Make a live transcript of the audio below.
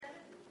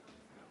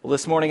Well,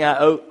 this morning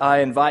I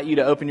invite you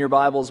to open your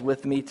Bibles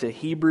with me to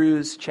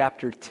Hebrews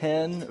chapter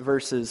 10,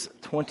 verses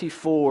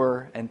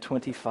 24 and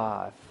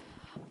 25.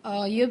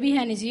 यो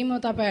बिहानी चाहिँ म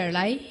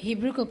तपाईहरुलाई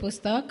हिब्रूको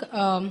पुस्तक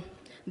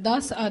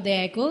 10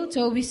 अध्यायको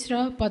 24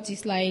 र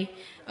 25 लाई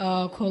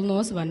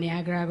खोल्नुहोस् भन्ने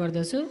आग्रह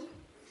गर्दछु।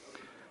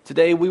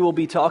 Today we will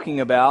be talking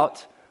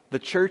about the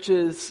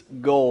church's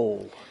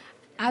goal.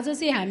 आज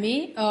चाहिँ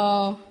हामी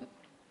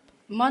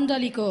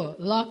मण्डलीको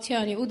लक्ष्य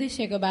अनि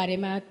उद्देश्यको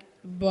बारेमा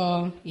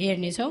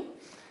हेर्ने छौं।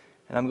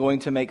 And I'm going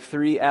to make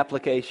 3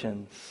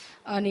 applications.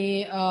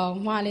 अनि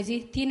उहाँले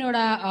चाहिँ 3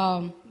 वटा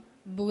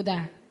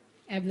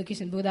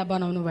बुदा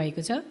बनाउनु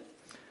भएको छ।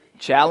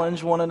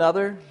 Challenge one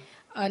another.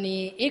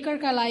 अनि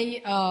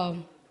एकअर्कालाई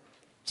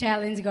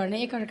च्यालेन्ज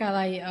गर्ने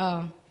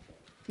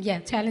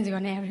च्यालेन्ज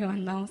गर्ने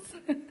everyone knows.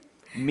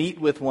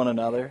 Meet with one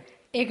another.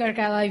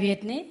 एकअर्कालाई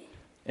भेट्ने,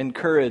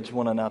 encourage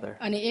one another.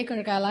 अनि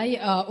एकअर्कालाई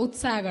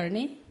उत्साह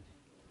गर्ने।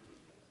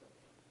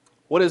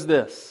 What is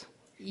this?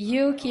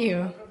 यो के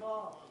हो?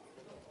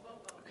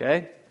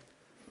 Okay.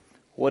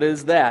 What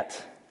is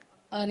that?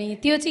 अनि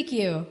त्यो चाहिँ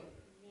के हो?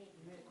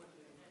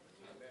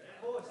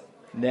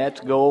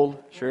 Net, gold,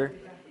 sure.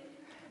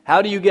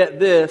 How do you get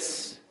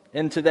this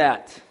into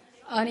that?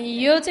 अनि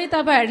यो चाहिँ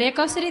तपाईहरुले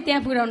कसरी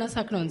त्यहाँ पुर्याउन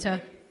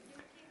सक्नुहुन्छ?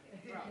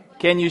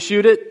 Can you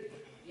shoot it?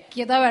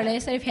 के तपाईहरुले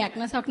यसरी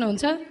फ्याक्न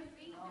सक्नुहुन्छ?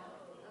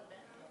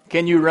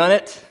 Can you run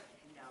it?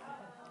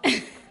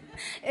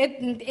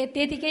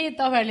 त्यतिकै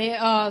तपाईहरुले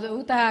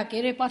उता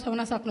के रे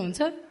पठाउन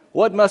सक्नुहुन्छ?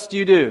 What must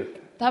you do?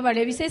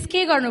 तपाईहरुले विशेष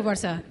के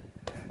गर्नुपर्छ?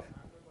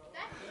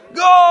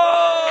 Go!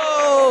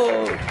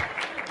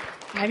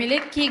 हामीले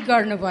किक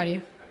गर्नु पर्यो।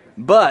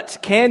 But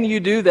can you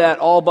do that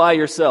all by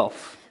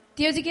yourself?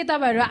 त्यो चाहिँ के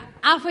तपाईहरु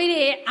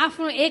आफैले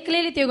आफ्नो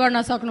एक्लैले त्यो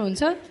गर्न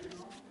सक्नुहुन्छ?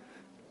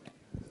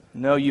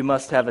 No, you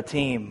must have a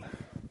team.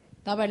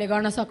 तपाईहरुले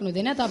गर्न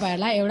सक्नुहुँदैन।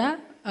 तपाईहरुलाई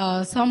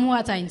एउटा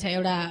समूह चाहिन्छ,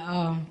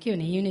 एउटा के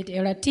भने युनिट,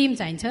 एउटा टिम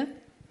चाहिन्छ।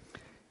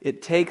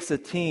 It takes a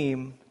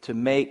team to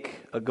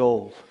make a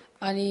goal.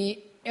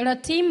 अनि एउटा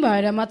टिम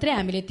भएर मात्रै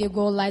हामीले त्यो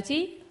गोललाई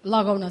चाहिँ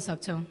लगाउन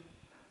सक्छौं।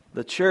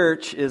 The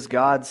church is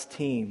God's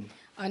team.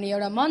 अनि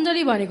एउटा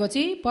मण्डली भनेको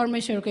चाहिँ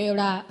परमेश्वरको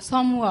एउटा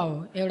समूह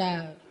हो,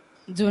 एउटा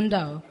झुण्ड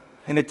हो।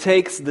 And it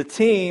takes the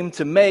team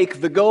to make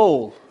the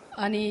goal.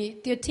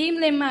 अनि त्यो टिम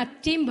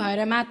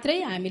भएर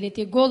मात्रै हामीले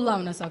त्यो गोल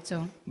लाउन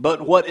सक्छौं।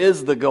 But what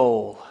is the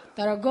goal?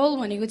 तर गोल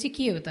भनेको चाहिँ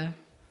के हो त?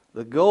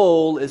 The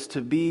goal is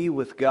to be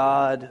with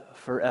God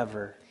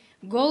forever.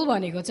 Goal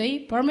भनेको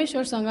चाहिँ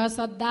परमेश्वरसँग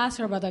सदा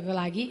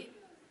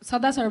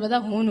सर्वदा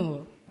हुनु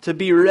हो। To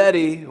be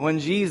ready when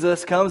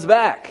Jesus comes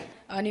back.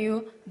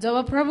 अनि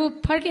जब प्रभु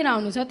फर्केर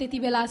आउनुहुन्छ त्यति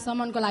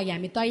बेलासम्मको लागि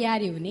हामी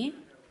तयारी हुने।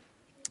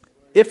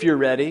 If you're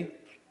ready,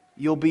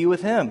 you'll be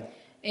with him.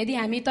 यदि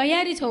हामी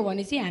तयारी छौं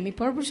भने चाहिँ हामी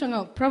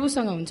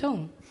प्रभुसँग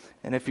हुन्छौं।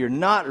 And if you're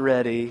not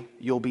ready,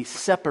 you'll be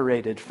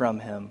separated from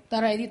him.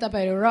 तर यदि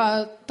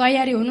तपाईहरु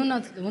तयारी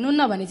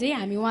हुनुहुन्न भने चाहिँ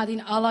हामी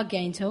उहाँदेखि अलग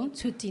गाइन्छौं,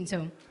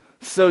 छुट्टिन्छौं।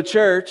 So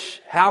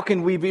church, how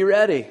can we be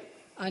ready?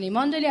 अनि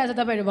मण्डली आज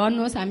तपाईहरु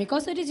भन्नुहोस् हामी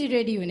कसरी चाहिँ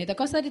रेडी हुने त,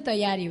 कसरी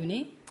तयारी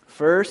हुने?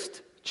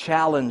 First,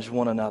 challenge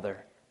one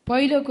another.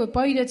 पहिलो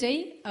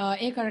चाहिँ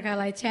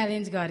एकअर्कालाई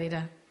च्यालेन्ज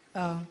गरेर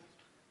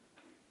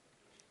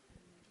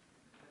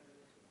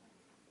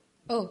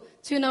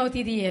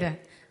चुनौती दिएर।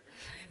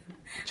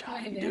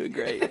 John, you're doing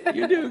great.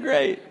 You're doing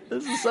great.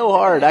 This is so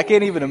hard. I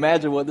can't even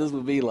imagine what this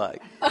would be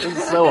like. This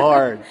is so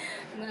hard.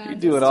 You're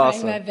doing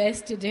awesome. I'm trying my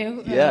best to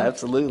do. Yeah,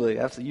 absolutely.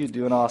 You're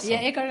doing awesome.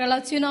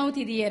 एकअर्कालाई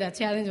चुनौती दिएर,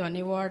 challenge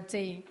भन्ने word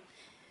चाहिँ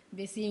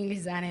बेसी English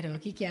जानेर हो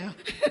कि क्या हो?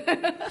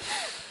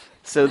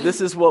 So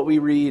this is what we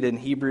read in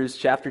Hebrews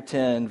chapter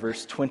 10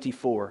 verse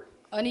 24.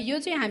 अनि यो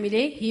चाहिँ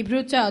हामीले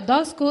हिब्रू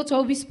 10 को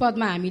 24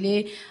 पदमा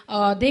हामीले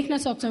देख्न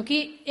सक्छौं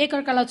कि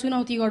एकअर्कालाई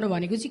चुनौती गर्नु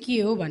भनेको चाहिँ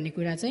के हो भन्ने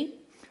कुरा चाहिँ।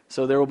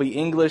 So there will be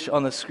English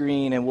on the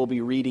screen and we'll be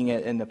reading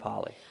it in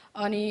Nepali.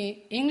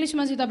 अनि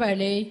इंग्लिशमा चाहिँ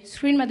तपाईहरुले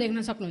स्क्रिनमा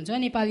देख्न सक्नुहुन्छ,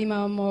 नेपालीमा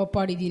म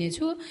पढिदिने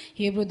छु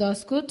हिब्रू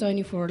 10 को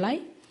 24 लाई।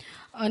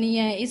 अनि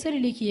यहाँ यसरी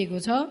लेखिएको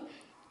छ,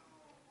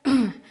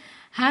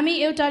 हामी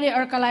एउटाले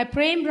अर्कालाई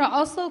प्रेम र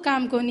असल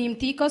कामको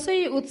निम्ति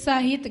कसरी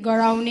उत्साहित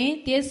गराउने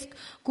त्यस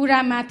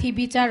कुरामाथि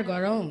विचार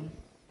गरौं।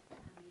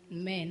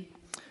 Amen.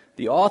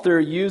 The author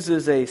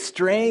uses a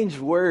strange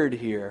word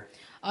here.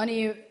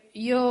 अनि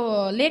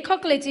यो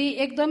लेखकले चाहिँ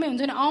एकदमै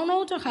हुन्छ नि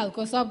अनौठो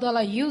खालको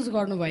शब्दलाई युज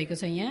गर्नु भएको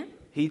छ यहाँ।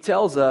 He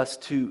tells us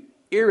to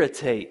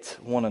irritate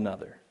one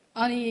another.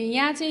 अनि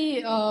यहाँ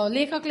चाहिँ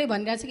लेखकले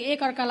भनिरहेछ कि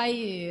एकअर्कालाई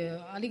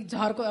अलिक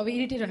झर्को, अब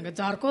इरिटेट भनेको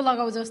झर्को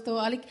लगाउ जस्तो,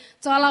 अलिक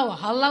चलाउ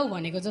हल्लाउ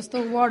भनेको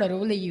जस्तो वर्डहरु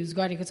उले युज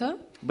गरेको छ।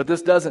 But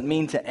this doesn't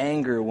mean to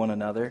anger one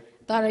another.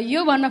 तर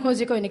यो भन्न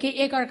खोजेको हैन कि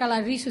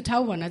एकअर्कालाई रिस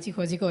उठाउ भन्न चाहिँ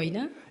खोजेको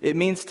हैन। It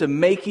means to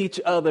make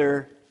each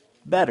other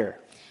better.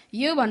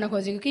 यो भन्न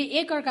खोजेको कि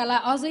एकअर्कालाई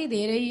अझै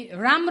धेरै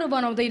राम्रो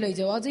बनाउँदै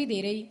लैजाऊ, अझै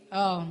धेरै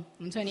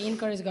हुन्छ नि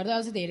इन्करेज गर्दै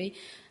अझै धेरै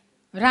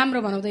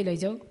राम्रो बनाउँदै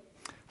लैजाऊ।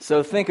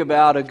 So think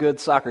about a good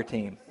soccer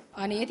team.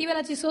 अनि यति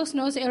बेला चाहिँ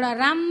सोच्नुहोस् एउटा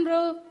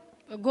राम्रो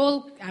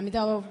गोल, हामी त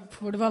अब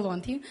फुटबल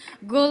भन्थ्यौं,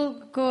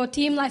 गोलको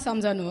टिमलाई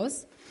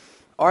सम्झनुहोस्।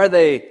 Are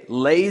they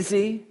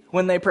lazy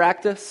when they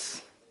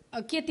practice?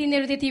 के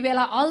तिनीहरू त्यति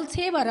बेला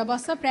अल्छे भएर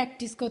बस्छ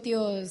प्र्याक्टिसको त्यो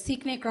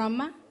सिक्ने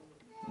क्रममा?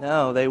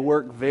 No, they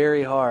work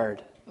very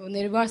hard.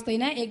 उनीहरू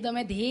बस्दैन,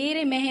 एकदमै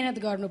धेरै मेहनत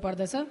गर्नु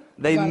पर्दछ।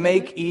 They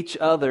make each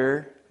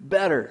other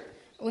better.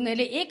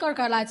 उनीहरूले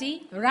एकअर्कालाई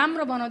चाहिँ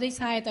राम्रो बनाउँदै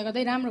सहायता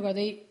गर्दै राम्रो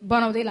गर्दै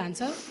बनाउँदै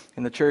लान्छ।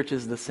 And the church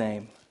is the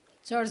same.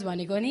 Church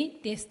भनेको नि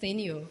त्यस्तै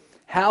नै हो।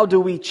 How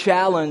do we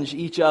challenge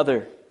each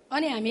other?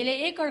 अनि हामीले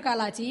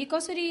एकअर्कालाई चाहिँ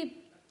कसरी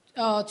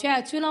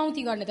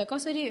चुनौती गर्ने त,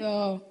 कसरी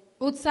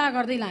उत्साह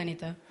गर्दै लाने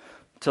त?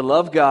 To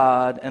love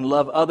God and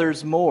love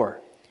others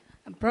more.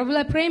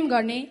 प्रभुलाई प्रेम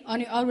गर्ने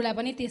अनि अरूलाई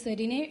पनि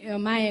त्यसरी नै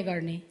माया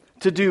गर्ने।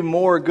 To do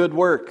more good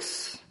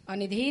works.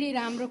 अनि धेरै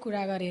राम्रो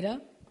कुरा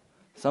गरेर।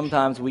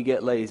 Sometimes we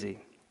get lazy.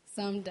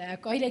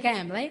 कहिलेकाहीँ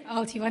हामीलाई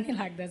अल्छी पनि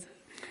लाग्दछ।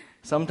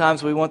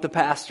 Sometimes we want the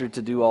pastor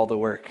to do all the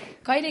work.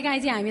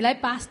 कहिलेकाहीँ चाहिँ हामीलाई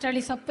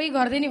पास्टरले सबै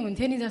गर्दै नै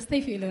हुन्थ्यो नि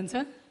जस्तै फिल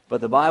हुन्छ। But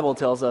the Bible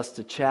tells us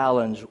to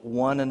challenge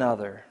one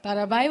another.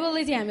 तर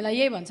बाइबलले चाहिँ हामीलाई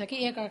यही भन्छ कि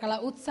एकअर्कालाई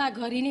उत्साह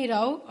गरि नै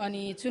रहौ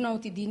अनि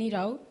चुनौती दिइ नै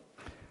रहौ।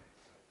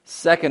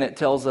 Second, it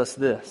tells us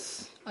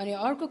this. अनि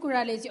अर्को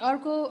कुराले चाहिँ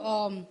अर्को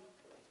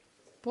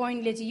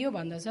पोइन्टले चाहिँ यो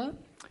भन्दछ,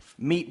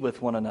 Meet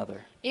with one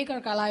another.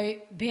 एकअर्कालाई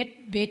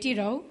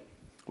भेटिरहौ।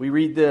 We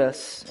read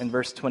this in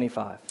verse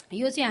 25.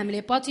 यो चाहिँ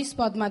हामीले 25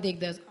 पदमा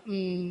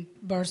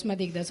भर्समा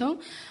देख्दछौँ।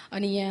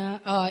 अनि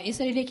यहाँ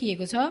यसरी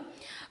लेखिएको छ,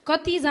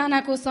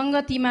 कतिजनाको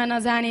सङ्गतिमा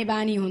नजाने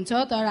बानी हुन्छ,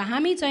 तर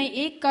हामी चाहिँ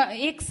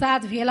एक साथ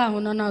भेला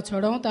हुन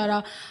नछोडौँ।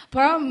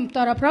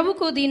 तर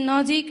प्रभुको दिन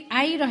नजिक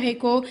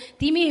आइरहेको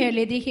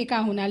तिमीहरूले देखेका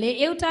हुनाले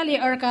एउटाले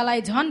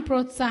अर्कालाई झन्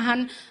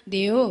प्रोत्साहन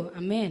देऊ।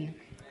 आमेन।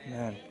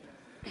 Amen.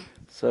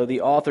 So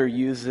the author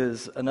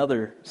uses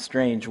another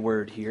strange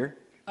word here.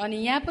 अनि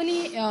यहाँ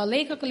पनि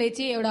लेखकले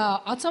चाहिँ एउटा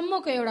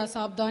अचम्मको एउटा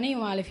शब्द नै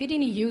उहाँले फेरि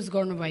नि युज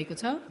गर्नुभएको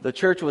छ। The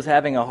church was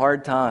having a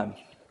hard time.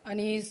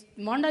 अनि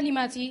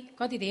मण्डलीमा चाहिँ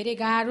कति धेरै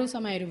गाह्रो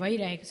समयहरू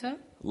भइरहेको छ।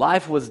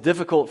 Life was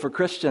difficult for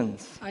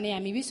Christians. अनि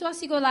हामी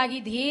विश्वासीको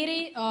लागि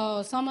धेरै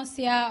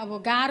समस्या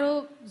अब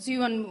गाह्रो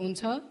जीवन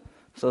हुन्छ।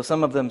 So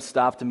some of them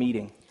stopped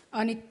meeting.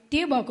 अनि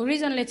त्यो भएको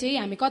रिजनले चाहिँ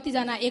हामी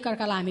कतिजना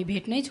एकअर्कालाई हामी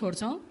भेट्नै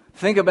छोड्छौँ।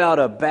 Think about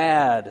a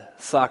bad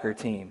soccer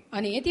team.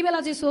 अनि यति बेला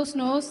चाहिँ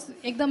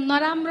सोच्नुहोस् एकदम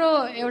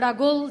नराम्रो एउटा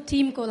गोल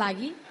टिमको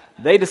लागि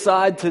They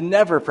decide to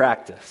never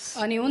practice.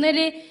 अनि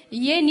उनीहरूले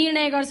यही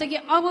निर्णय गर्छ कि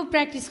अब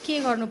प्र्याक्टिस के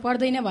गर्नु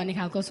पर्दैन भन्ने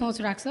खालको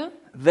सोच राख्छ।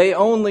 They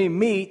only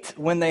meet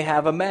when they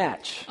have a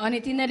match. अनि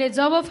तिनीहरूले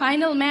जब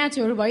फाइनल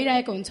म्याचहरू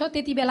भइरहेको हुन्छ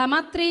त्यति बेला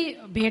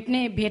मात्रै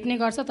भेट्ने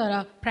गर्छ, तर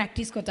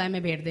प्र्याक्टिसको टाइममा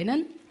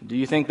भेट्दैनन्। Do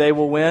you think they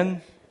will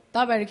win?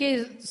 तपाईँहरू के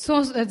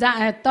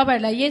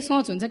तपाईँहरूलाई यही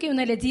सोच हुन्छ कि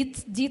उनीहरूले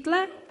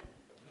जित्ला?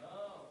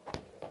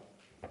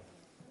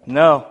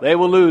 No, they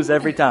will lose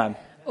every time.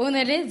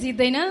 उनीहरूले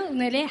जित्दैन,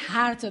 उनीहरूले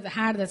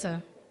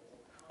हार्दछ।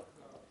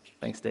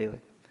 Thanks, Daly.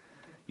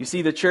 You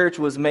see, the church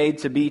was made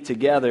to be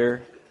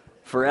together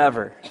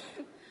forever.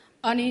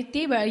 अनि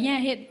त्यही भएर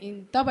यहाँ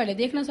तपाईँहरूले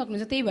देख्न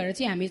सक्नुहुन्छ, त्यही भएर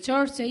चाहिँ हामी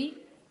चर्च चाहिँ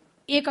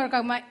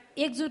एकअर्कामा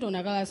एकजुट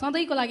हुनको लागि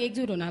सधैँको लागि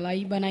एकजुट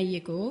हुनलाई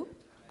बनाइएको हो।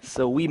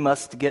 So we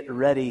must get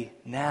ready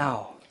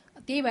now.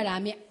 त्यही भएर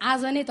हामी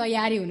आज नै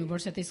तयारी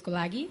हुनुपर्छ त्यसको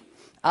लागि।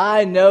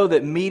 I know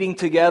that meeting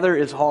together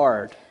is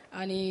hard.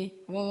 अनि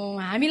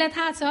हामीलाई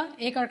थाहा छ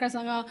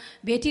एकअर्कासँग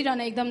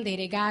भेटिरहन एकदम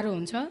धेरै गाह्रो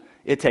हुन्छ।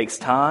 It takes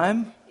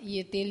time.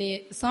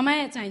 त्यसले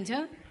समय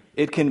चाहिन्छ।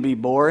 It can be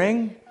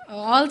boring.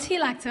 अल्छी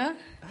लाग्छ।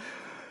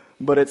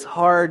 But it's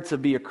hard to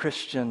be a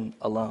Christian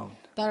alone.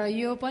 तर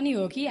यो पनि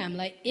हो कि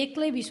हामीलाई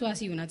एक्लै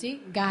विश्वासी हुन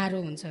चाहिँ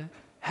गाह्रो हुन्छ।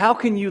 How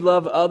can you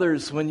love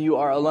others when you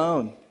are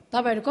alone?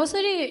 तपाईँहरू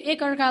कसरी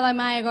एकअर्कालाई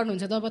माया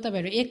गर्नुहुन्छ जब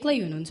तपाईँहरू एक्लै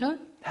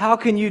हुनुहुन्छ? How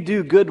can you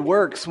do good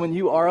works when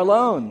you are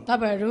alone?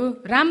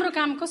 तपाईँहरू राम्रो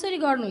काम कसरी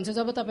गर्नुहुन्छ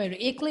जब तपाईँहरू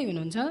एक्लै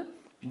हुनुहुन्छ?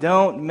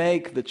 Don't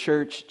make the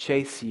church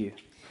chase you.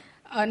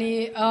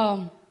 अनि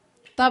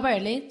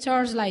तपाईँहरूले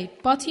चर्चलाई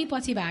पछि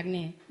पछि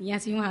भाग्ने, यहाँ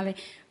चाहिँ उहाँले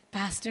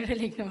पास्टरले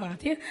लेख्नु भएको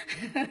थियो।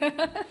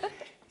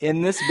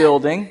 In this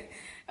building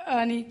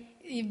अनि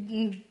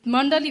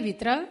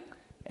मण्डलीभित्र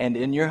and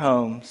in your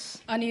homes,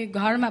 अनि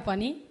घरमा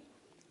पनि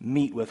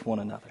meet with one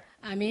another.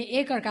 हामी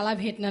एकअर्कालाई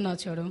भेट्न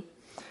नछोडौँ।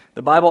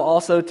 The Bible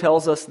also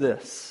tells us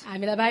this.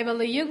 हामीलाई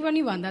बाइबलले यो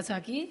पनि भन्दछ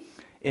कि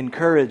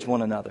Encourage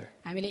one another.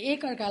 हामीले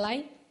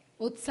एकअर्कालाई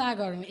उत्साह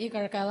गरौँ,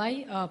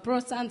 एकअर्कालाई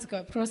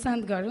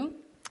प्रोत्साहन गरौँ।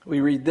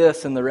 We read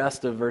this in the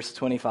rest of verse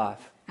 25.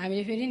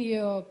 हामीले फेरि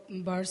यो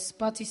भर्स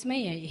 25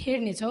 मै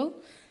हेर्नेछौँ।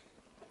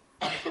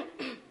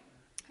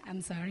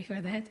 I'm sorry for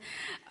that.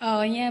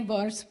 यहाँ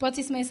भर्स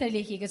 25 मा यसरी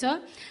लेखिएको छ,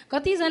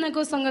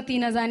 कतिजनाको सङ्गति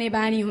नजाने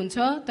बानी हुन्छ,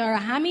 तर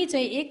हामी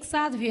चाहिँ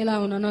एकसाथ भेला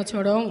हुन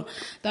नछोडौँ।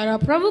 तर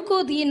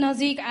प्रभुको दिन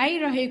नजिक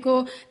आइरहेको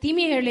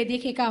तिमीहरूले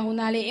देखेका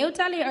हुनाले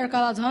एउटाले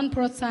अर्कालाई झन्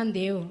प्रोत्साहन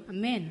देऊ।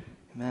 आमेन।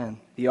 Amen.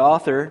 The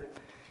author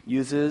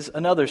uses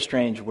another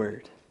strange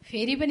word.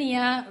 फेरि पनि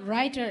यहाँ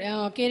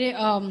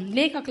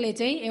लेखकले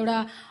चाहिँ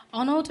एउटा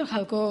अनौठो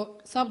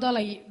खालको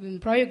शब्दलाई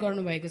प्रयोग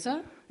गर्नुभएको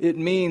छ। It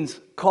means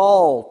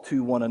call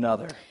to one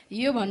another.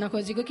 यो भन्न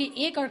खोजेको कि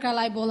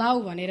एकअर्कालाई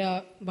बोलाऊ भनेर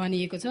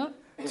भनिएको छ।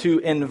 To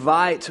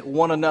invite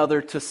one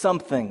another to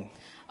something.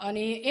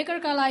 अनि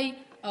एकअर्कालाई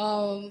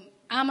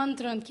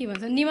आमन्त्रण के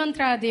भन्छ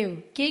निमन्त्रणा देऊ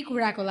केही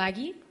कुराको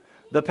लागि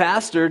The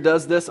pastor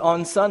does this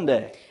on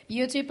Sunday,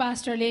 यो चाहिँ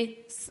पास्टरले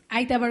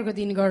आइतबारको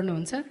दिन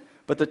गर्नुहुन्छ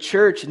but the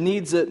church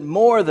needs it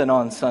more than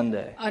on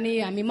Sunday. अनि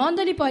हामी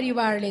मण्डली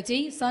परिवारले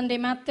चाहिँ सन्डे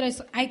मात्र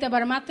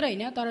आइतबार मात्र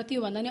होइन तर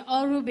त्यो भन्दा नि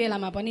अरू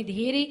बेलामा पनि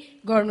धेरै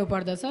गर्नु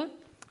पर्दछ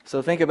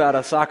So think about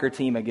a soccer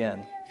team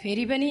again.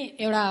 फेरि पनि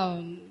एउटा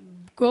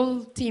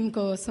गोल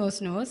टिमको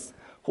सोच्नुहोस्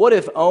What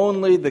if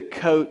only the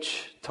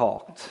coach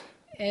talked?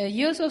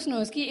 यो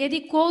सोच्नुहोस् कि यदि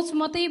कोच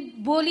मात्रै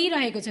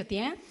बोलिरहेको छ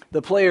त्यहाँ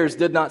The players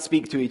did not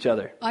speak to each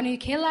other, अनि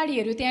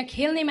खेलाडीहरू त्यहाँ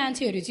खेल्ने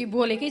मान्छेहरू चाहिँ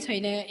बोलेकै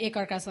छैन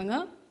एकअर्कासँग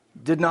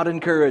did not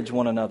encourage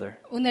one another,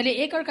 उनीहरूले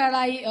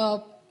एकअर्कालाई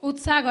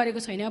उत्साह गरेको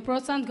छैन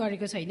प्रोत्साहन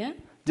गरेको छैन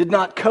did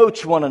not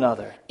coach one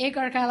another.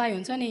 एकअर्कालाई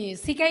हुन्छ नि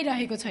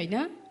सिकाइरहेको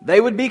छैन They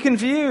would be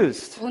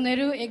confused.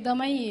 उनीहरू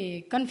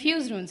एकदमै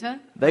कन्फ्युज हुन्छ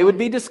They would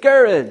be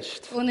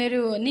discouraged.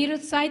 उनीहरू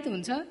निरुत्साहित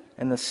हुन्छ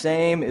And the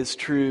same is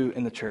true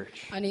in the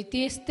church. अनि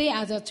त्यस्तै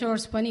आज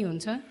चर्च पनि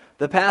हुन्छ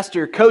The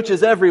pastor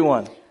coaches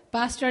everyone.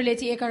 पास्टरले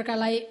चाहिँ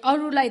एकअर्कालाई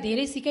अरूलाई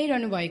धेरै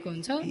सिकाइरहनु भएको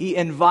हुन्छ He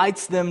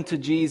invites them to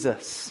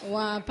Jesus,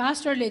 उहाँ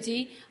पास्टरले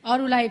चाहिँ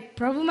अरूलाई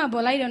प्रभुमा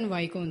बोलाइरहनु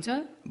भएको हुन्छ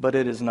but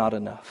it is not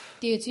enough.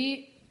 त्यो चाहिँ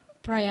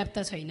पर्याप्त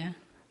छैन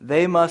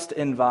They must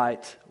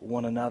invite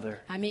one another.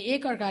 हामी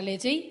एकअर्काले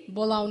चाहिँ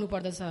बोलाउनु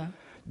पर्दछ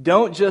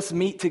Don't just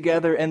meet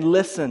together and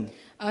listen.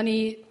 अनि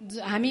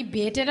हामी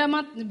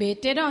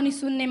भेटेर अनि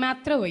सुन्ने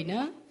मात्र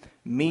होइन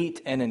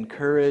Meet and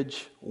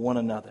encourage one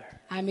another.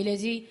 हामीले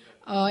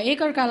चाहिँ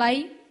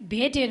एकअर्कालाई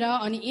भेटेर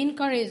अनि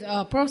इन्करेज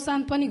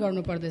प्रोत्साहन पनि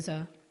गर्नु पर्दछ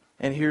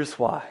And here's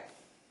why.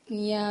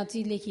 यहाँ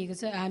चाहिँ लेखिएको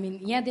छ हामी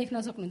यहाँ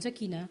देख्न सक्नुहुन्छ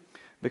किन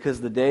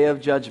Because the day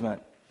of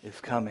judgment is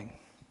coming.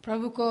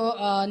 प्रभुको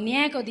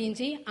न्यायको दिन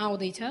चाहिँ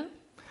आउँदैछ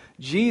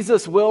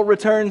Jesus will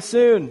return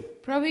soon.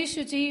 प्रभु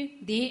यीशु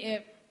चाहिँ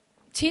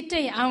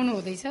छिट्टै आउनु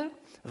हुँदैछ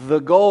The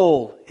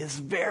goal is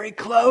very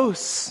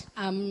close.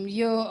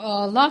 यो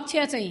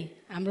लक्ष्य चाहिँ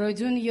हाम्रो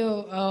जुन यो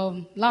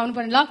लाउनु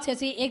पर्ने लक्ष्य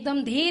चाहिँ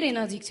एकदम धेरै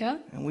नजिक छ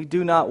And we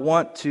do not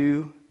want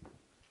to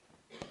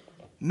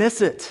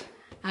miss it.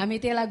 हामी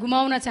त्यसलाई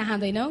गुमाउन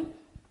चाहँदैनौँ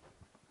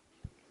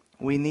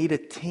We need a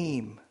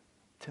team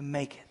to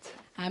make it.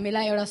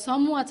 हामीलाई एउटा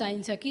समूह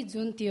चाहिन्छ कि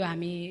जुन त्यो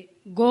हामी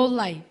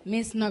गोललाई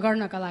मिस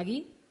नगर्नका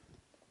लागि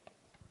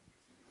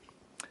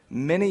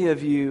Many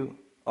of you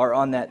are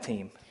on that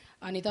team.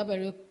 अनि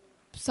तपाईँहरू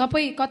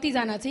सबै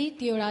कतिजना चाहिँ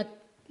त्यो एउटा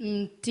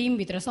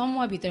टिमभित्र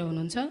समूहभित्र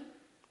हुनुहुन्छ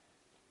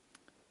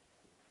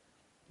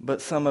But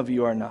some of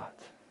you are not.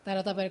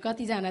 तर तपाईँहरू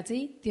कतिजना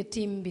चाहिँ त्यो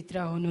टिमभित्र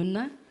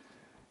हुनुहुन्न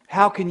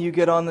How can you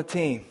get on the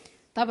team?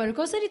 तपाईँहरू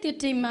कसरी त्यो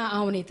टिममा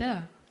आउने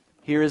त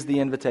Here is the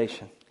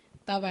invitation.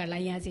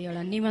 तपाईँहरूलाई यहाँ चाहिँ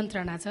एउटा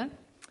निमन्त्रणा छ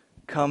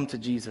Come to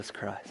Jesus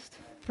Christ.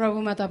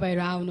 प्रभुमा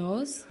तपाईँहरू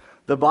आउनुहोस्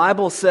The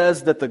Bible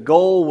says that the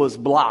goal was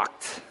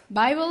blocked.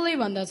 बाइबलले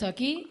भन्दछ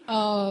कि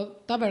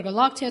तपाईँहरूको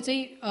लक्ष्य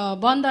चाहिँ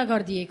बन्द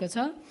गरिदिएको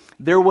छ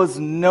There was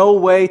no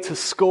way to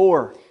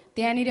score.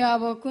 त्यहाँनिर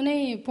अब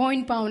कुनै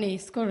पोइन्ट पाउने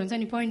स्कोर हुन्छ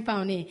नि पोइन्ट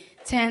पाउने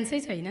चान्सै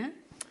छैन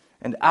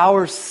And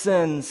our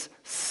sins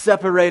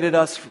separated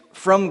us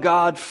from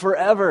God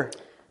forever.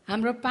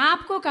 हाम्रो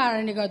पापको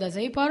कारणले गर्दा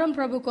चाहिँ परम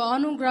प्रभुको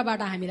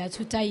अनुग्रहबाट हामीलाई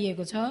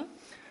छुट्याइएको छ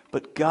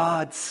But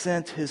God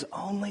sent His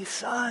only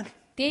Son.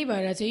 त्यही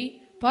भएर चाहिँ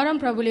परम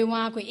प्रभुले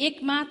उहाँको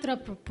एकमात्र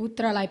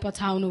पुत्रलाई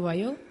पठाउनु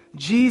भयो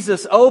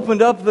Jesus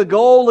opened up the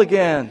goal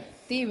again.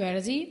 त्यही भएर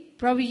चाहिँ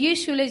प्रभु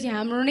येशूले चाहिँ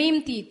हाम्रो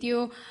निम्ति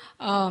त्यो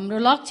हाम्रो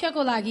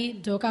लक्ष्यको लागि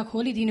ढोका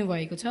खोलिदिनु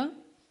भएको छ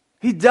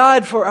He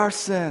died for our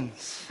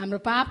sins. हाम्रो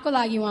पापको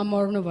लागि उहाँ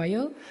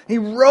मर्नुभयो He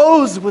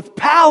rose with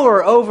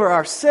power over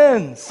our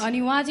sins. अनि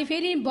उहाँ चाहिँ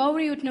फेरि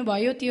बौरी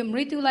उठ्नुभयो त्यो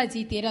मृत्युलाई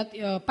जितेर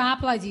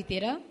पापलाई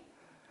जितेर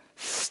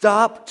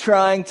Stop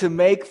trying to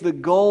make the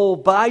goal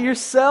by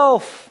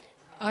yourself.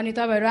 अनि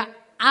तपाईँहरू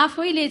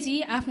आफैले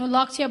चाहिँ आफ्नो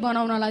लक्ष्य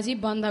बनाउनलाई चाहिँ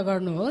बन्द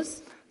गर्नुहोस्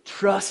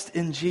Trust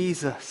in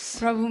Jesus.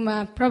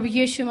 प्रभु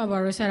येशूमा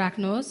भरोसा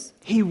राख्नुहोस्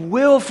He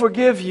will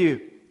forgive you.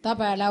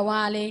 तपाईँहरूलाई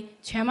उहाँले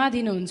क्षमा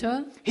दिनुहुन्छ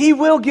He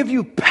will give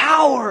you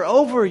power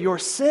over your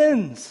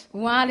sins.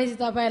 उहाँले चाहिँ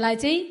तपाईँलाई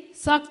चाहिँ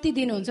शक्ति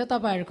दिनुहुन्छ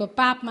तपाईँहरूको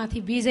पापमाथि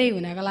विजयी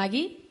हुनका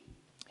लागि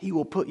He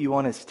will put you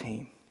on His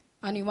team.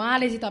 अनि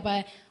उहाँले चाहिँ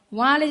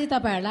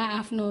तपाईँहरूलाई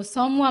आफ्नो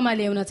समूहमा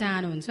ल्याउन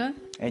चाहनुहुन्छ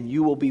And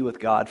you will be with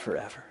God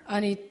forever.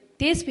 अनि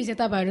त्यसपछि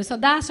तपाईँहरू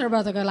सदा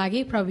सर्वदाका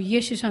लागि प्रभु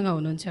येशूसँग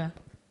हुनुहुन्छ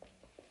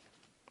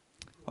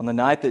On the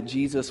night that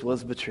Jesus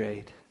was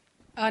betrayed,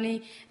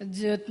 अनि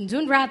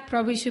जुन रात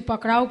प्रभु येशू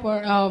पक्राउ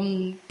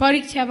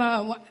परीक्षामा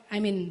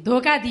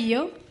धोका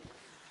दियो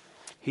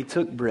He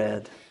took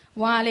bread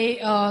उहाँले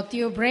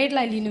त्यो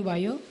ब्रेडलाई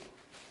लिनुभयो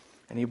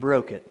and He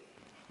broke it.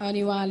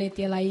 अनि उहाँले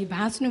त्यसलाई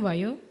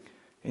भाँच्नुभयो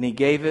And He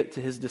gave it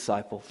to His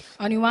disciples.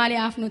 अनि उहाँले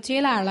आफ्नो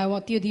चेलाहरूलाई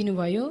त्यो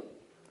दिनुभयो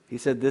He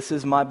said, "This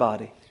is my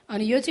body,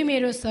 अनि यो चाहिँ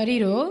मेरो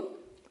शरीर हो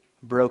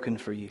broken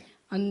for you.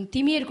 अनि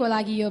तिमीहरूको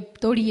लागि यो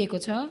तोडिएको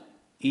छ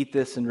Eat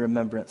this in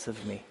remembrance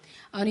of me."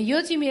 अनि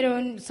यो चाहिँ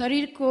मेरो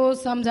शरीरको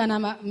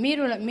सम्झनामा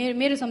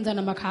मेरो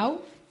सम्झनामा खाऊ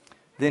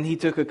Then He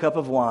took a cup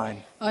of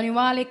wine अनि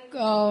उहाँले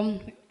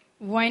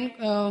वाइन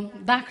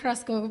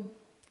दाखरसको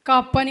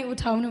कप पनि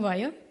उठाउनु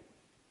भयो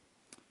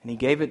and he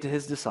gave it to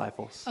his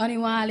disciples. अनि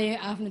उहाँले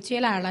आफ्नो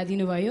चेलाहरूलाई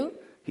दिनुभयो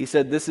He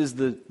said, "This is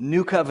the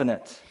new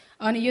covenant.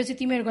 अनि यो चाहिँ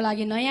तिमीहरूको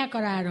लागि नयाँ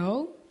करार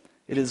हो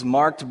It is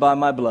marked by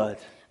my blood.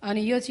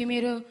 अनि यो चाहिँ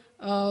मेरो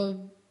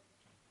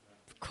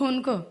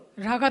खुनको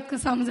रगतको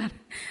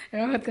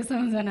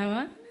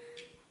सम्झनामा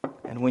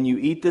And when you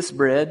eat this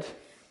bread,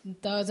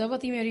 त जब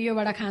तिमीहरू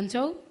योबाट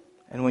खान्छौ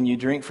and when you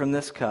drink from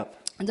this cup,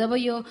 जब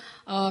यो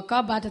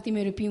कपबाट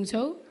तिमीहरू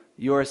पिउँछौ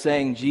you are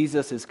saying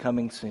Jesus is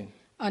coming soon.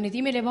 अनि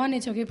तिमीले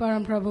भन्नेछौ कि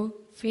परमप्रभु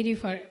फेरि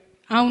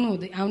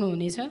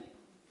आउनुहुनेछ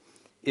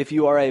If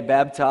you are a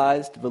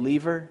baptized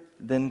believer,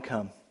 then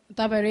come.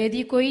 तपाईँहरू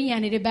यदि कोही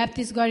यहाँनिर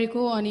ब्याप्टिस्ट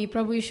गरेको अनि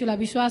प्रभु यीशुलाई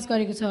विश्वास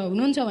गरेको छ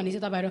हुनुहुन्छ भने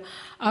चाहिँ तपाईँहरू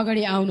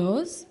अगाडि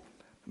आउनुहोस्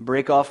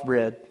Break off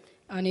bread,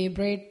 अनि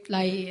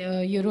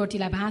ब्रेडलाई यो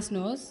रोटीलाई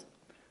भाँच्नुहोस्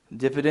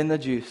dip it in the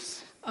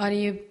juice,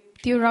 अनि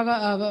त्यो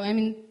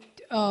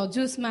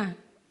जुसमा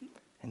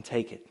and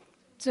take it.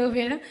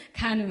 चोपेर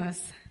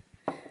खानुहोस्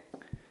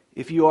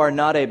If you are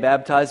not a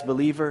baptized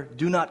believer,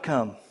 do not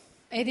come.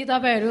 यदि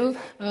तपाईँहरू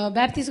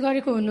ब्याप्टिस्ट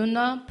गरेको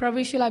हुनुहुन्न प्रभु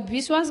यीशुलाई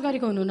विश्वास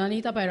गरेको हुनुहुन्न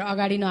नि तपाईँहरू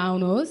अगाडि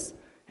नआउनुहोस्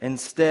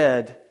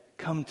Instead,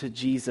 come to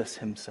Jesus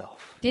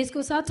himself.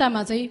 त्यसको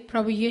सट्टामा चाहिँ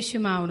प्रभु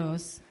येशूमा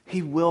आउनुहोस्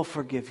He will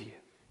forgive you.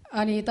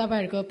 अनि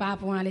तपाईँहरूको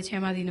पाप उहाँले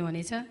क्षमा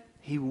दिनुहुनेछ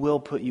He will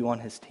put you on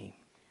his team.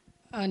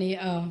 अनि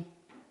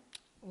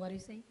what do you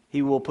say?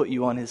 He will put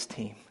you on his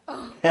team.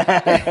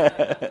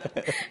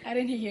 I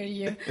didn't hear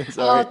you.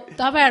 Sorry.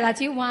 तपाईहरूलाई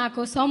चाहिँ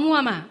उहाँको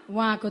समूहमा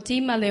उहाँको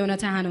टिममा ल्याउन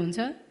चाहनुहुन्छ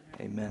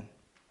Amen.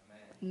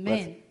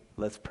 Amen.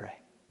 Let's pray.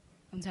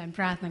 हुन्छ हामी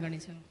प्रार्थना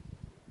गर्नेछौँ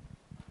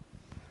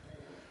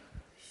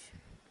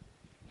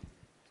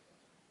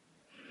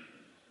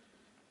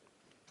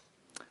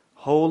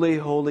Holy,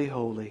 holy,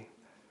 holy,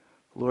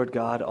 Lord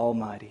God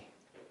Almighty.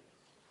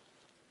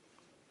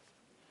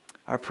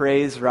 Our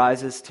praise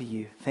rises to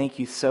you. Thank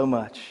you so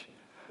much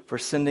for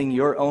sending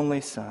your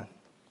only Son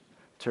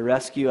to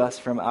rescue us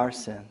from our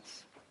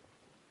sins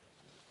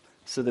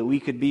so that we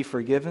could be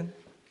forgiven,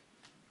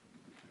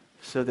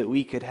 so that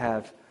we could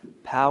have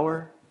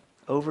power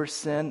over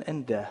sin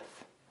and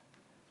death,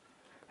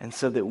 and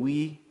so that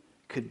we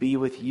could be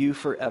with you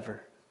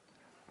forever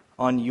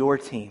on your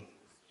team,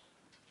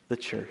 the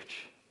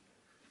church.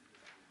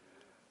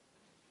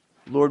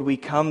 Lord, we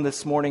come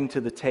this morning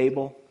to the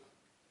table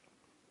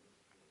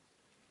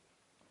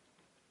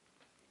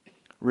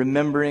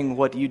remembering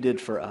what you did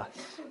for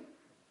us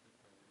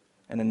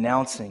and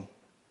announcing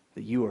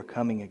that you are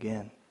coming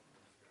again.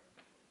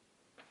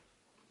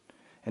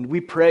 And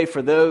we pray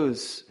for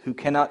those who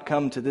cannot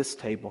come to this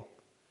table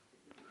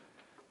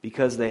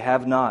because they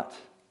have not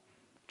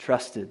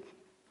trusted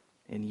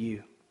in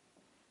you.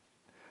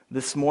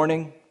 This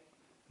morning,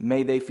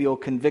 may they feel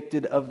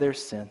convicted of their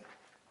sin.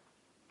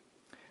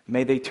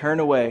 May they turn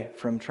away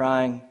from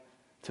trying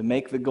to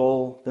make the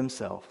goal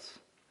themselves.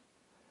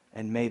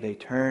 And may they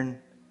turn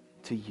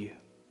to you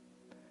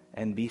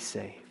and be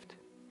saved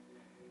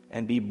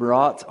and be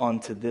brought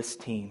onto this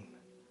team,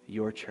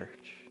 your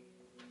church.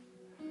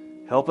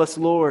 Help us,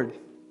 Lord,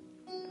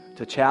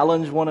 to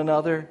challenge one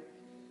another,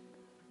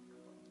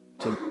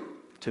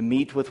 to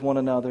meet with one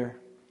another,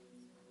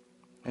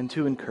 and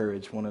to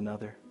encourage one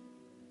another.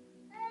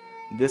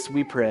 This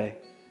we pray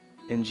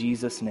in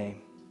Jesus'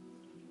 name.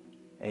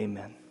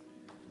 Amen.